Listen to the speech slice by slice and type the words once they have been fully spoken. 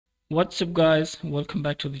What's up guys, welcome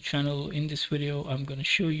back to the channel. In this video I'm going to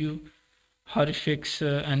show you how to fix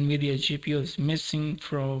Nvidia GPUs missing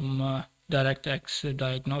from Directx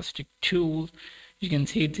diagnostic tool. You can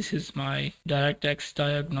see this is my Directx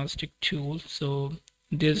diagnostic tool. So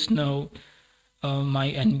there's no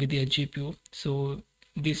my Nvidia GPU. So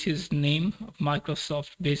this is name of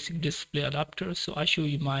Microsoft basic display adapter. So I show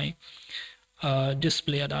you my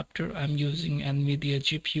display adapter. I'm using Nvidia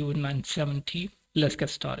GPU 970. Let's get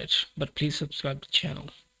started, but please subscribe to the channel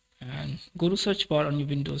and go to search bar on your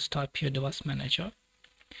Windows, type here device manager,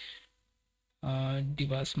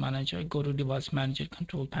 go to device manager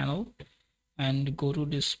control panel and go to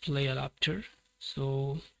display adapter.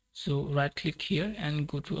 So right click here and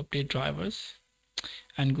go to update drivers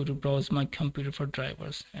and go to browse my computer for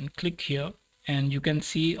drivers and click here, and you can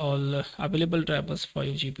see all available drivers for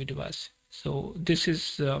your GPU device. So this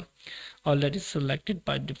is already selected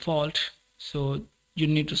by default, so you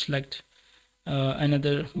need to select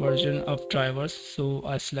another version of drivers. So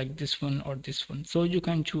I select this one or this one, so you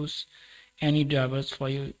can choose any drivers for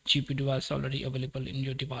your GPU device already available in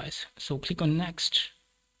your device. So click on next.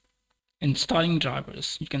 Installing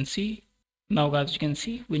drivers, you can see now guys, you can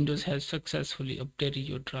see Windows has successfully updated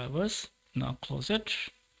your drivers. Now close it,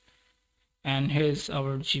 and here's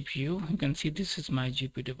our GPU. You can see this is my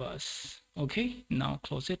GPU device. Okay, now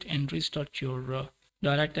close it and restart your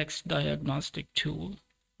Directx diagnostic tool.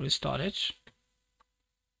 Restart it.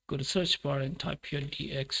 Go to search bar and type here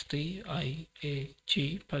DXDIAG,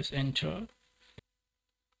 press enter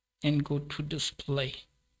and go to display.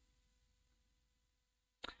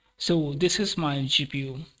 So this is my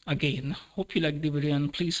GPU. Again, hope you like the video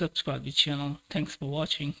and please subscribe to the channel. Thanks for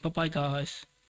watching. Bye bye guys.